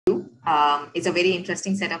is a very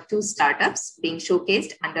interesting set of two startups being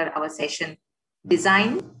showcased under our session,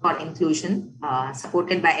 Design for Inclusion,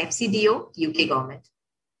 supported by FCDO, UK government.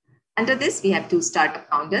 Under this, we have two startup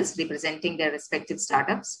founders representing their respective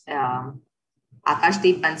startups,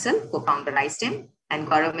 Aakashdeep Bansal, co-founder iSTEM, and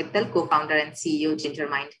Gaurav Mittal, co-founder and CEO,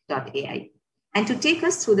 GingerMind.ai. And to take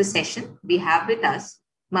us through the session, we have with us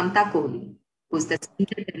Mamta Kohli, who's the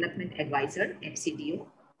Senior Development Advisor, FCDO,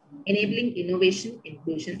 Enabling Innovation,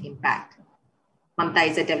 Inclusion, Impact. Mamta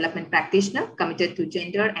is a development practitioner committed to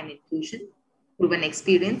gender and inclusion, with proven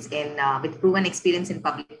experience in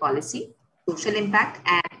public policy, social impact,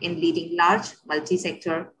 and in leading large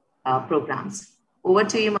multi-sector programs. Over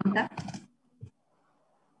to you, Mamta.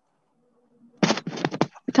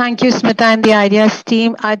 Thank you, Smita and the Ideas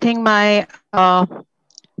team. I think my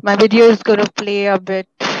video is going to play a bit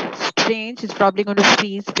strange. It's probably going to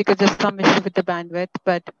freeze because there's some issue with the bandwidth,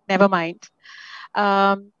 but never mind.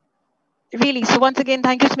 Really, so once again,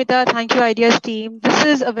 thank you, Smita. Thank you, Ideas team. This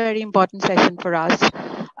is a very important session for us.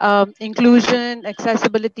 Inclusion,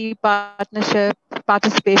 accessibility, partnership,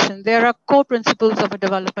 participation. There are core principles of a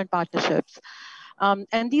development partnerships.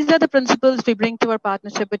 And these are the principles we bring to our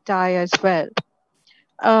partnership with TiE as well.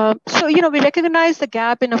 So, we recognize the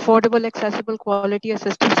gap in affordable, accessible, quality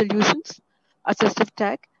assistive solutions, assistive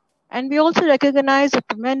tech, and we also recognize the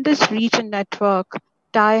tremendous reach and network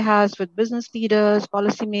TiE has with business leaders,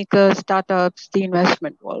 policymakers, startups, the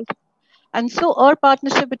investment world. And so our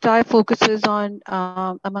partnership with TiE focuses on,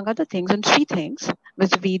 among other things, on three things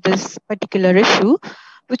vis-a-vis this particular issue,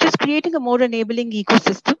 which is creating a more enabling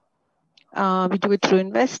ecosystem. We do it through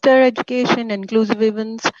investor education, inclusive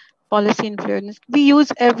events, policy influence. We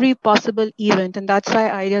use every possible event, and that's why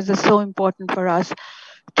Ideas is so important for us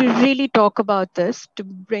to really talk about this, to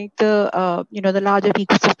bring the the larger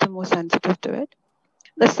ecosystem more sensitive to it.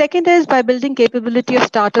 The second is by building capability of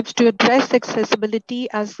startups to address accessibility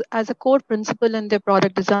as a core principle in their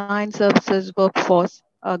product design, services, workforce,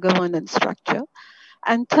 governance structure.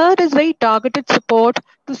 And third is very targeted support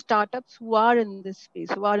to startups who are in this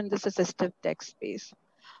space, who are in this assistive tech space.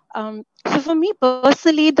 So for me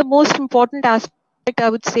personally, the most important aspect I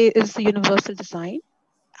would say is the universal design.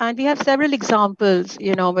 And we have several examples,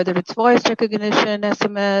 whether it's voice recognition,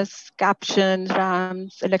 SMS, captions,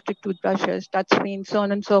 RAMs, electric toothbrushes, touchscreens, so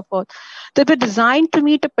on and so forth, that were designed to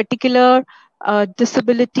meet a particular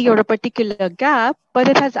disability or a particular gap, but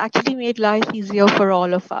it has actually made life easier for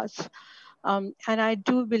all of us. And I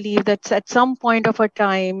do believe that at some point of our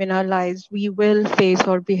time in our lives, we will face,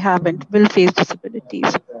 or we will face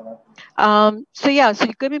disabilities. So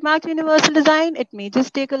it could be marked universal design. It may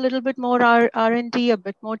just take a little bit more R&D, a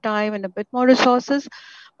bit more time and a bit more resources,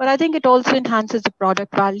 but I think it also enhances the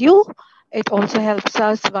product value. It also helps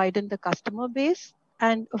us widen the customer base.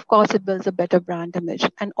 And of course, it builds a better brand image.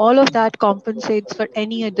 And all of that compensates for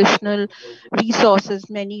any additional resources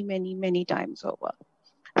many, many, many times over.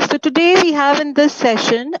 So today we have in this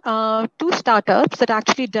session two startups that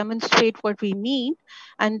actually demonstrate what we mean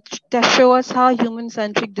and show us how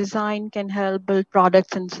human-centric design can help build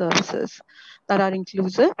products and services that are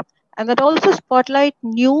inclusive and that also spotlight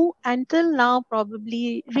new, until now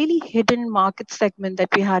probably really hidden market segment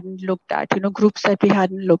that we hadn't looked at, groups that we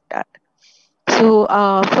hadn't looked at. So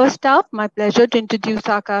first up, my pleasure to introduce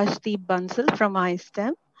Aakashdeep Bansal from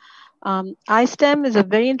iSTEM. iSTEM is a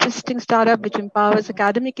very interesting startup which empowers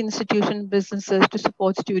academic institution businesses to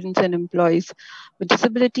support students and employees with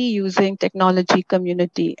disability using technology,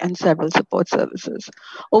 community, and several support services.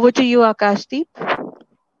 Over to you, Aakashdeep.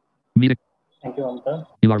 Thank you, Mamta.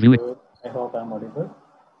 You are viewing. I hope I'm audible.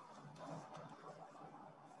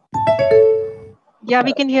 Yeah,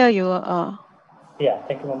 we can hear you. Yeah,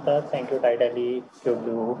 thank you, Mamta. Thank you, TiE,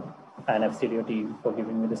 QGLUE, and FCDO team for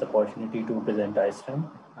giving me this opportunity to present iSTEM.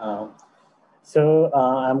 I'm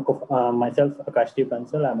myself, Aakashdeep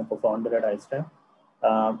Bansal. I'm a co-founder at iSTEM.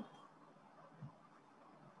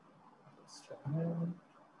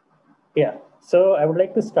 So I would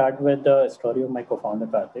like to start with the story of my co-founder,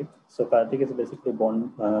 Karthik. So Karthik is basically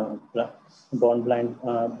born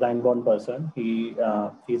blind person.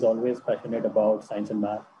 He's always passionate about science and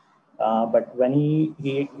math. But when he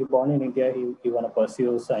born in India, he want to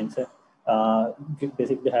pursue science,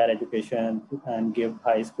 basically higher education and give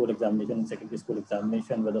high school examination, secondary school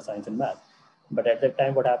examination with the science and math. But at that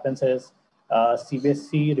time, what happens is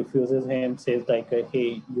CBSE refuses him, says like,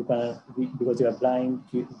 hey, you can, because you are blind,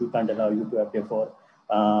 we can't allow you to appear for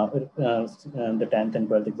the 10th and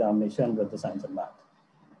 12th examination with the science and math.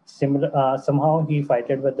 Somehow he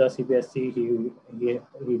fighted with the CBSE.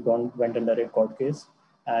 He went under a court case.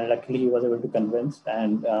 And luckily, he was able to convince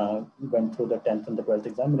and went through the 10th and the 12th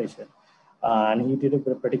examination. And he did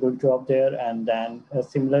a pretty good job there. And then a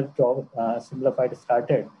similar job, similar fight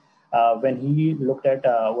started when he looked at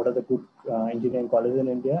what are the good engineering colleges in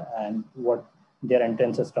India and what their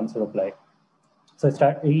entrance systems look like. So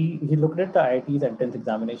he looked at the IIT's entrance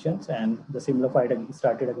examinations, and the similar fight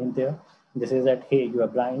started again there. This is that, hey, you are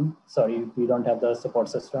blind. Sorry, we don't have the support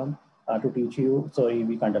system to teach you. Sorry,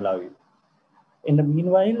 we can't allow you. In the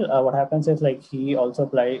meanwhile, what happens is like he also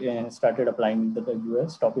started applying to the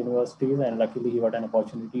US top universities, and luckily he got an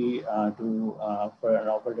opportunity for an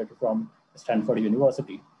offer letter from Stanford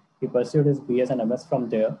University. He pursued his BS and MS from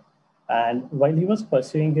there, and while he was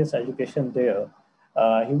pursuing his education there,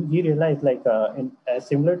 he realized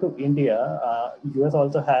similar to India, US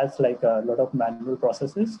also has like a lot of manual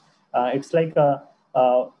processes. It's like the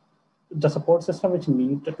support system which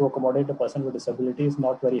need to accommodate a person with disability is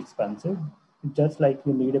not very expensive. Just like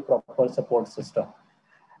you need a proper support system,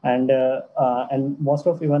 and most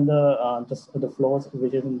of even the floors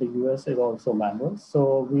which is in the US is also manual.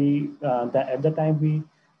 So at the time we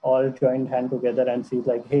all joined hand together and see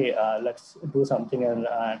like, hey, let's do something, and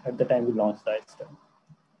at the time we launched the iSTEM.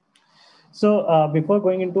 So before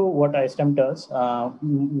going into what iSTEM does,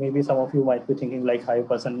 maybe some of you might be thinking like how a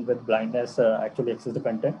person with blindness actually access the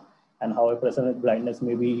content, and how a person with blindness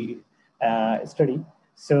maybe study.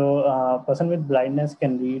 So person with blindness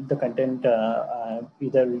can read the content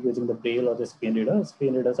either using the braille or the screen reader.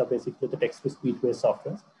 Screen readers are basically the text-to-speech based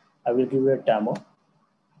software. I will give you a demo.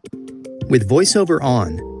 With VoiceOver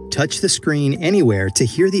on, touch the screen anywhere to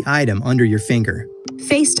hear the item under your finger.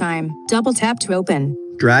 FaceTime, double tap to open.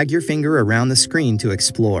 Drag your finger around the screen to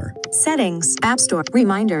explore. Settings, App Store,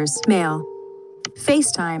 reminders, mail.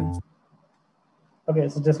 FaceTime. Okay,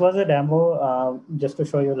 so this was a demo just to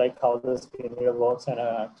show you like how the screen reader works, and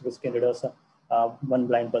actually screen readers, one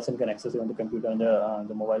blind person can access it on the computer and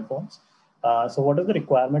the mobile phones. So what is the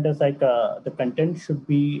requirement is like the content should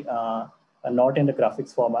be not in the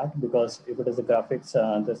graphics format, because if it is the graphics,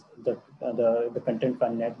 the content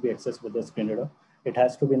cannot be accessed with the screen reader. It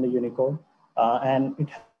has to be in the Unicode, and it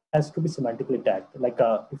has to be semantically tagged. Like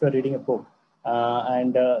if you're reading a book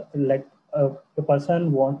and the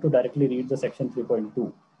person wants to directly read the section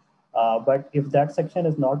 3.2, but if that section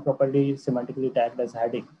is not properly semantically tagged as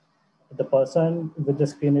heading, the person with the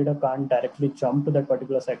screen reader can't directly jump to that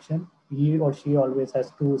particular section. He or she always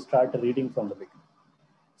has to start reading from the beginning.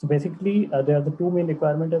 So basically, there are the two main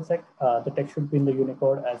requirements. Like the text should be in the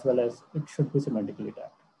Unicode, as well as it should be semantically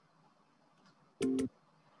tagged.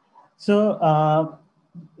 So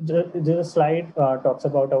the slide talks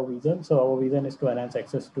about our vision. So our vision is to enhance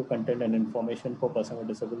access to content and information for persons with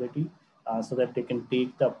disability, so that they can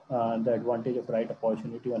take the advantage of right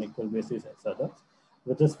opportunity on equal basis as others.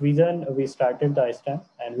 With this vision, we started the iSTEM,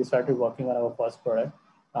 and we started working on our first product,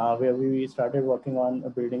 where we started working on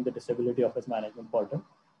building the disability office management portal,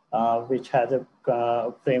 which has a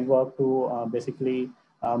framework to basically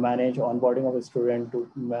manage onboarding of a student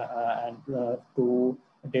to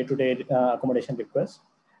day-to-day accommodation requests.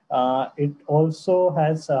 It also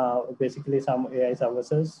has basically some AI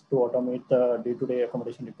services to automate the day-to-day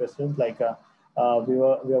accommodation requests. Like we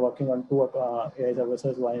are working on two AI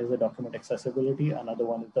services. One is the document accessibility, another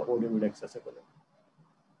one is the audio video accessibility.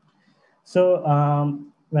 So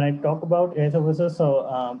when I talk about AI services,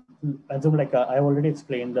 so assume like I already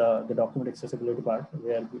explained the document accessibility part,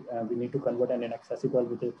 where we need to convert an inaccessible,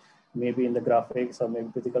 which is maybe in the graphics or maybe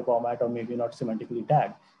physical format, or maybe not semantically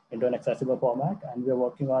tagged, into an accessible format. And we're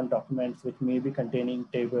working on documents which may be containing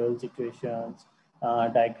tables, equations,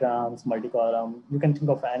 diagrams, multi-column. You can think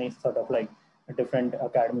of any sort of like different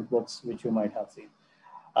academic books which you might have seen.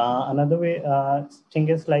 Another way thing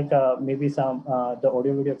is like maybe some the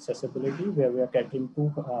audio video accessibility, where we are catering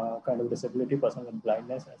two kind of disability: person with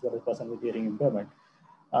blindness as well as person with hearing impairment.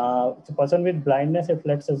 So person with blindness, if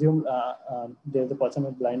let's assume there's a person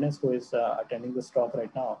with blindness who is attending this talk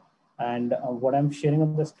right now, and what I'm sharing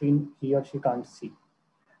on the screen, he or she can't see.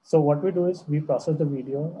 So what we do is we process the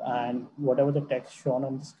video, and whatever the text shown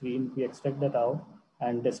on the screen, we extract that out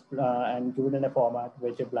and and give it in a format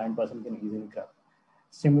which a blind person can easily grab.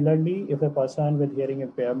 Similarly, if a person with hearing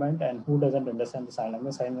impairment and who doesn't understand the sign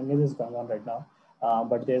language is going on right now,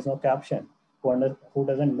 but there's no caption. Who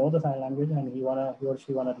doesn't know the sign language and he or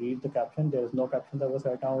she wanna read the caption, there is no caption that was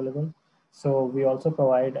right now available. So we also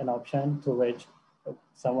provide an option through which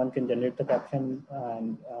someone can generate the caption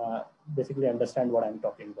and basically understand what I'm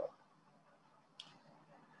talking about.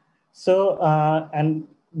 So, and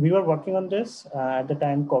we were working on this at the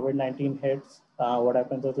time COVID-19 hits. What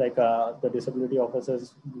happens is like the disability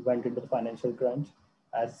officers went into the financial crunch,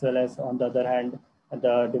 as well as on the other hand,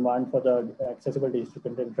 the demand for the accessible digital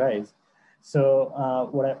content rise. So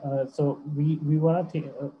we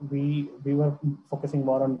were focusing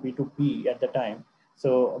more on B2B at the time.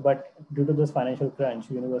 So, but due to this financial crunch,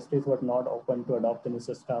 universities were not open to adopt the new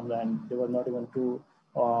system, and they were not even too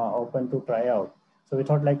open to try out. So we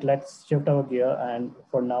thought, like, let's shift our gear, and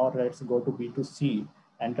for now, let's go to B2C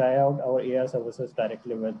and try out our AI services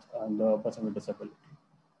directly with the person with disability.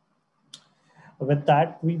 With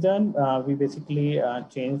that reason, we basically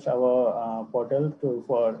changed our portal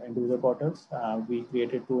for individual portals. We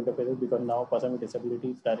created two interfaces because now person with disability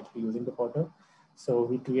is directly using the portal. So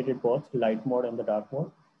we created both light mode and the dark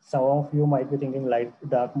mode. Some of you might be thinking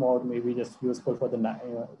dark mode may be just useful for the night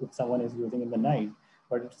if someone is using in the night,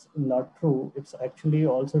 but it's not true. It's actually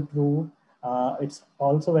also true. It's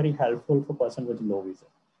also very helpful for person with low vision.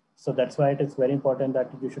 So that's why it is very important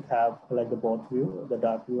that you should have like the both view, the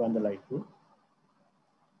dark view and the light view.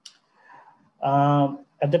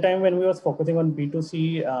 At the time when we was focusing on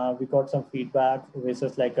B2C, we got some feedback, which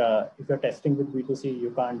is like, if you're testing with B2C,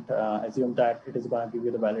 you can't assume that it is going to give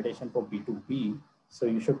you the validation for B2B. So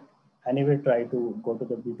you should anyway try to go to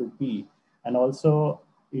the B2B. And also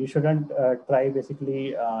you shouldn't try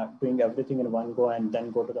basically doing everything in one go and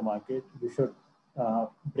then go to the market. You should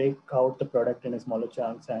break out the product in a smaller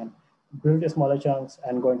chunks and build a smaller chunks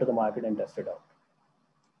and go into the market and test it out.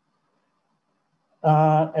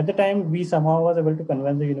 At the time, we somehow was able to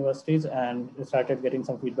convince the universities and started getting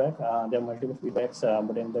some feedback. There are multiple feedbacks,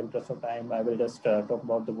 but in the interest of time, I will just talk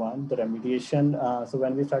about the one, the remediation. So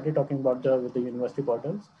when we started talking about with the university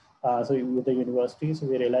portals, so with the universities,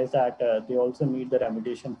 we realized that they also need the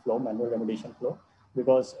remediation flow, manual remediation flow,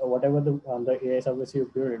 because whatever the AI service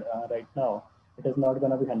you build right now, it is not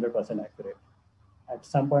going to be 100% accurate. At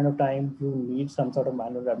some point of time, you need some sort of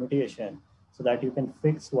manual remediation so that you can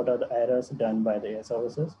fix what are the errors done by the AI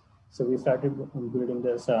services. So we started building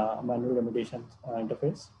this manual remediation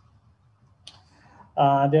interface.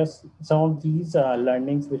 There's some of these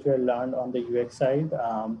learnings which were learned on the UX side.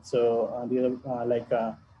 These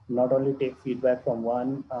are not only take feedback from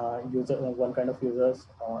one one kind of users,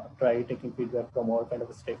 try taking feedback from all kind of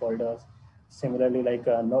stakeholders. Similarly,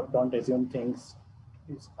 don't assume things,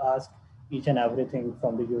 ask each and everything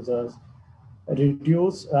from the users.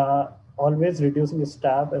 Reduce, always reducing the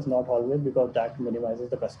staff is not always, because that minimizes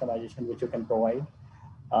the customization which you can provide.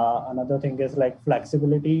 Another thing is like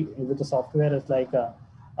flexibility with the software is like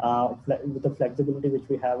with the flexibility which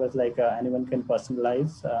we have is like anyone can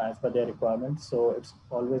personalize as per their requirements. So it's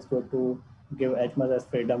always good to give as much as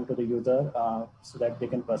freedom to the user so that they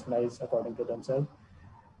can personalize according to themselves.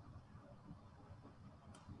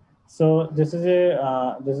 So this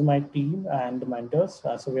is my team and mentors.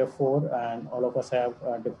 So we have 4, and all of us have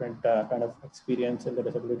different kind of experience in the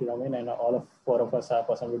disability domain, and all 4 of us are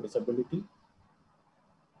person with disability.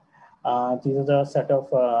 These are the set of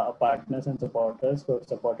partners and supporters who have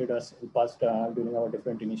supported us in past during our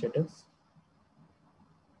different initiatives.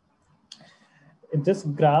 In this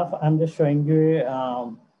graph, I'm just showing you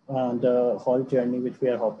the whole journey which we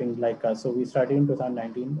are hoping. So we started in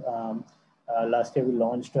 2019. Last year we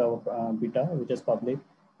launched our beta, which is public,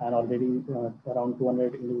 and already around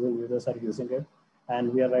 200 individual users are using it.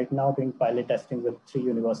 And we are right now doing pilot testing with 3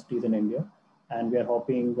 universities in India. And we are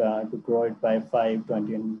hoping to grow it by 5,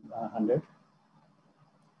 20, and 100.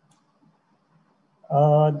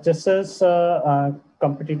 This is a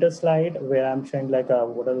competitor slide where I'm showing what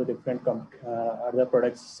are the different other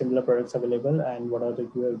products, similar products available, and what are the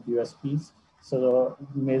USPs. So the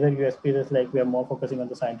major USPs is like we are more focusing on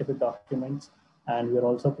the scientific documents, and we're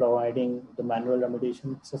also providing the manual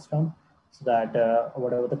remediation system so that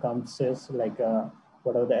whatever the comes is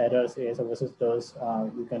whatever the errors AI services does,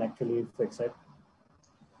 you can actually fix it.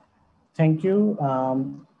 Thank you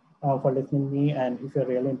for listening to me. And if you're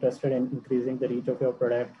really interested in increasing the reach of your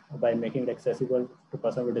product by making it accessible to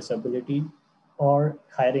person with disability or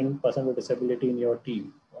hiring person with disability in your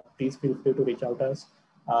team, please feel free to reach out to us.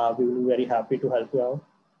 We will be very happy to help you out.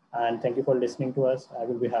 And thank you for listening to us. I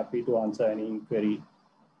will be happy to answer any query.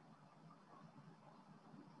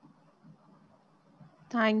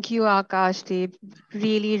 Thank you, Aakashdeep.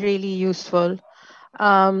 Really, really useful.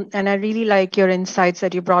 And I really like your insights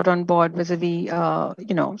that you brought on board vis-a-vis,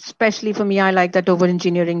 especially for me, I like that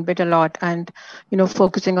over-engineering bit a lot and,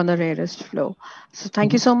 focusing on the rarest flow. So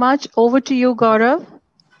thank you so much. Over to you, Gaurav.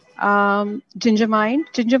 GingerMind.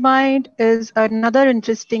 GingerMind is another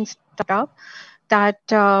interesting startup that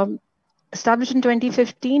established in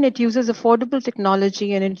 2015. It uses affordable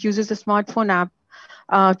technology and it uses a smartphone app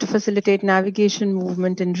to facilitate navigation,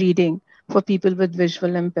 movement, and reading for people with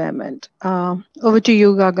visual impairment. Over to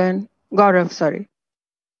you, Gaurav, sorry.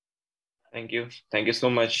 Thank you. Thank you so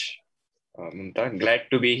much, Mumta. Glad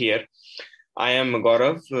to be here. I am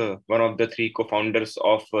Gaurav, one of the three co-founders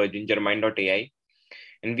of GingerMind.ai,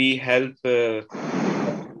 and we help an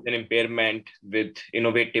impairment with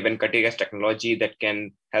innovative and cutting-edge technology that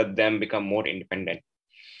can help them become more independent.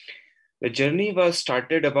 The journey was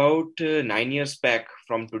started about 9 years back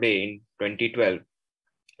from today in 2012.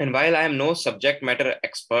 And while I am no subject matter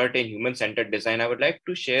expert in human-centered design, I would like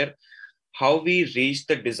to share how we reached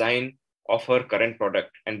the design of our current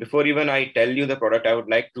product. And before even I tell you the product, I would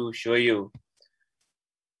like to show you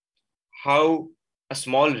how a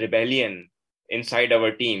small rebellion inside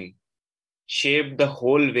our team shaped the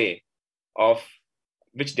whole way of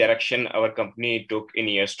which direction our company took in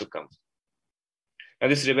years to come. Now,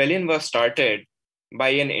 this rebellion was started by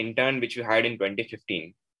an intern which we hired in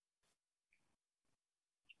 2015.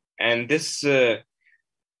 And this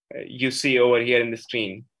you see over here in the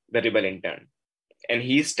screen, the rebel intern. And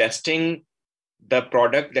he's testing the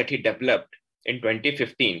product that he developed in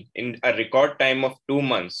 2015 in a record time of 2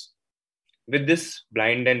 months with this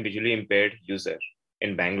blind and visually impaired user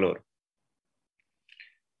in Bangalore.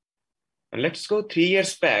 And let's go 3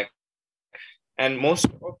 years back. And most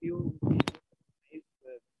of you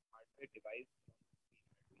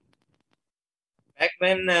back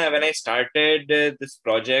when I started this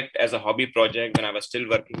project as a hobby project, when I was still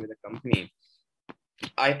working with a company,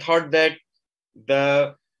 I thought that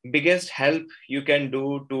the biggest help you can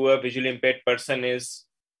do to a visually impaired person is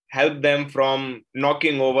help them from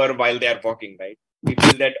knocking over while they are walking, right? We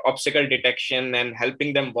feel that obstacle detection and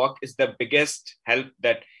helping them walk is the biggest help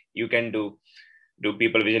that you can do to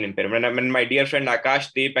people with vision impairment. I mean, my dear friend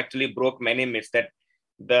Aakashdeep actually broke many myths that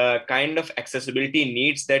the kind of accessibility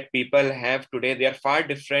needs that people have today, they are far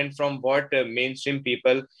different from what mainstream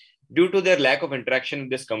people, due to their lack of interaction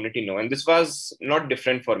with this community, know. And this was not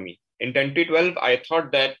different for me. In 2012, I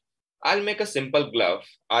thought that I'll make a simple glove.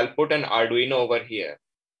 I'll put an Arduino over here.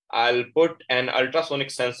 I'll put an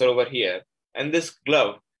ultrasonic sensor over here. And this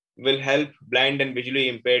glove will help blind and visually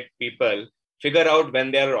impaired people figure out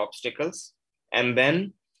when there are obstacles. And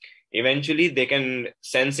then eventually they can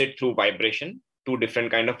sense it through vibration, two different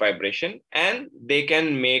kind of vibration, and they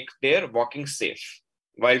can make their walking safe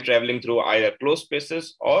while traveling through either closed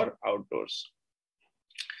spaces or outdoors.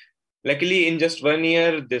 Luckily, in just 1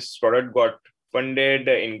 year, this product got funded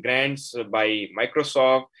in grants by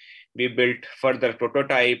Microsoft. We built further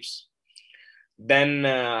prototypes. Then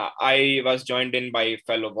I was joined in by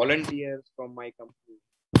fellow volunteers from my company.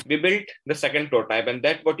 We built the second prototype, and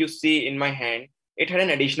that what you see in my hand, it had an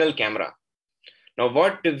additional camera. Now,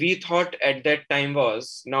 what we thought at that time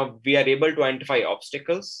was, now we are able to identify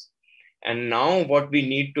obstacles. And now what we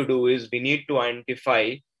need to do is we need to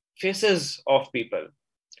identify faces of people.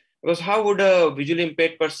 Because how would a visually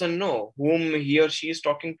impaired person know whom he or she is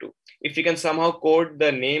talking to? If we can somehow code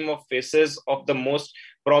the name of faces of the most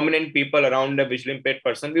prominent people around a visually impaired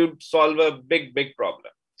person, we would solve a big, big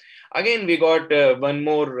problem. Again, we got one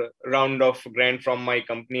more round of grant from my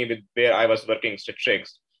company with where I was working,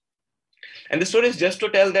 Citrix. And the story is just to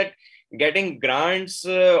tell that getting grants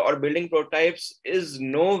or building prototypes is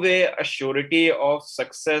no way a surety of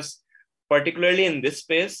success, particularly in this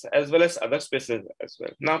space as well as other spaces as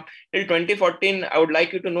well. Now, till 2014, I would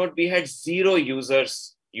like you to note we had 0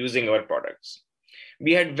 users using our products.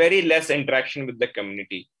 We had very less interaction with the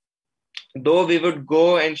community. Though we would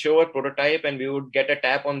go and show a prototype and we would get a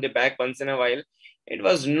tap on the back once in a while, it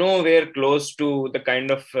was nowhere close to the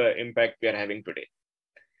kind of impact we are having today.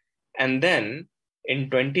 And then in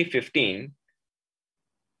 2015,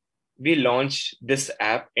 we launched this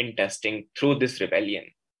app in testing through this rebellion.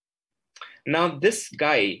 Now, this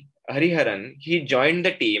guy, Hariharan, he joined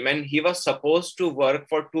the team and he was supposed to work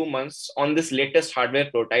for 2 months on this latest hardware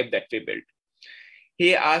prototype that we built.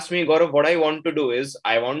 He asked me, Gaurav, what I want to do is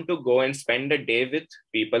I want to go and spend a day with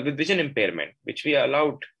people with vision impairment, which we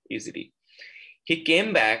allowed easily. He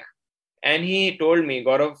came back and he told me,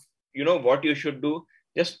 Gaurav, you know what you should do?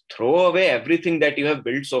 Just throw away everything that you have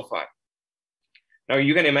built so far. Now,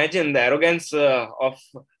 you can imagine the arrogance of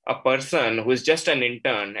a person who is just an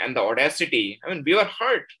intern and the audacity. I mean, we were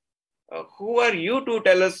hurt. Who are you to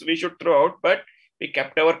tell us we should throw out? But we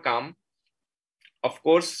kept our calm. Of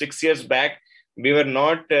course, 6 years back, we were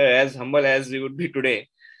not as humble as we would be today.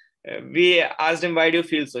 We asked him, why do you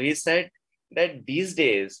feel so? He said that these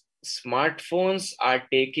days, smartphones are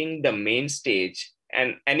taking the main stage,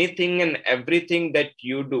 and anything and everything that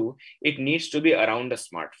you do, it needs to be around a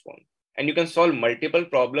smartphone. And you can solve multiple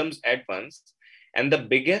problems at once. And the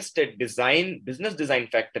biggest business design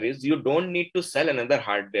factor is you don't need to sell another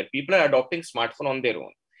hardware. People are adopting smartphone on their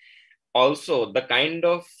own. Also, the kind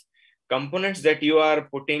of components that you are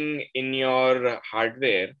putting in your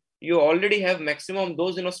hardware, you already have maximum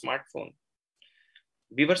those in a smartphone.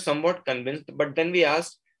 we were somewhat convinced, but then we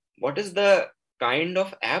asked, what is the kind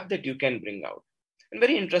of app that you can bring out? And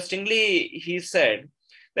very interestingly, he said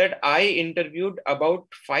that I interviewed about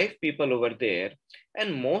 5 people over there,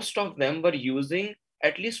 and most of them were using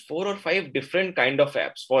at least 4 or 5 different kind of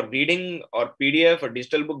apps. For reading or PDF or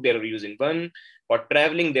digital book, they were using one. For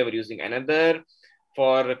traveling, they were using another.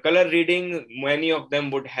 For color reading, many of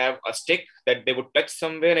them would have a stick that they would touch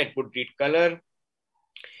somewhere and it would read color.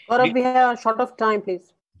 Gaurav, we have a short of time,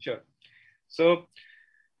 please. Sure. So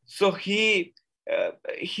he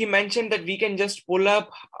mentioned that we can just pull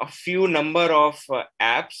up a few number of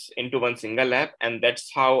apps into one single app, and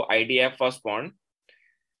that's how IDF was born.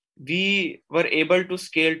 We were able to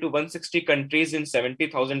scale to 160 countries in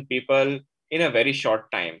 70,000 people in a very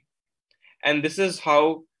short time. And this is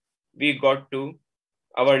how we got to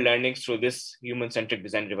our learnings through this human-centric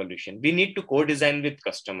design revolution. We need to co-design with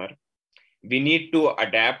customer. We need to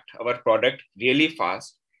adapt our product really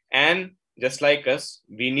fast. And just like us,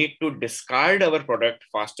 we need to discard our product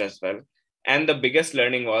fast as well. And the biggest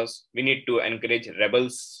learning was we need to encourage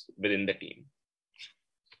rebels within the team.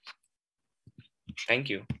 Thank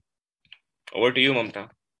you. Over to you, Mamta.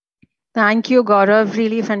 Thank you, Gaurav.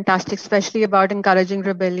 Really fantastic, especially about encouraging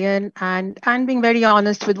rebellion and being very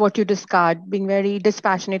honest with what you discard, being very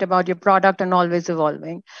dispassionate about your product and always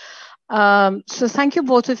evolving. So thank you,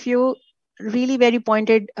 both of you. Really very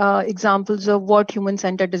pointed examples of what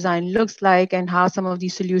human-centered design looks like and how some of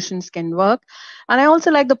these solutions can work. And I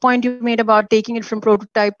also like the point you made about taking it from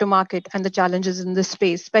prototype to market and the challenges in this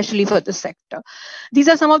space, especially for this sector. These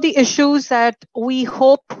are some of the issues that we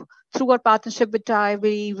hope through our partnership with TiE,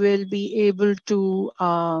 we will be able to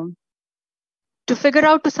figure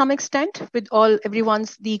out to some extent with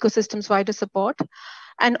everyone's the ecosystem's wider support.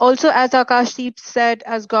 And also, as Aakashdeep said,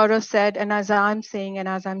 as Gaurav said, and as I'm saying, and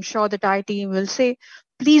as I'm sure the TiE team will say,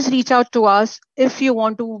 please reach out to us if you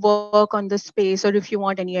want to work on this space, or if you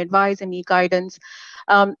want any advice, any guidance,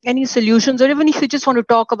 any solutions, or even if you just want to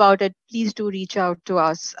talk about it, please do reach out to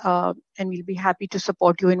us, and we'll be happy to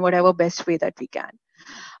support you in whatever best way that we can.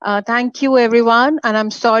 Thank you, everyone. And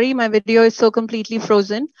I'm sorry, my video is so completely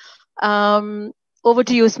frozen. Over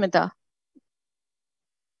to you, Smita.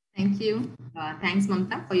 Thank you. Thanks,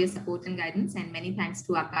 Mamta, for your support and guidance. And many thanks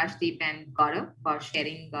to Aakashdeep and Gaurav for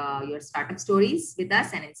sharing your startup stories with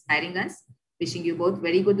us and inspiring us. Wishing you both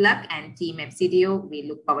very good luck, and Team FCDO, we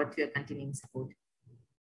look forward to your continuing support.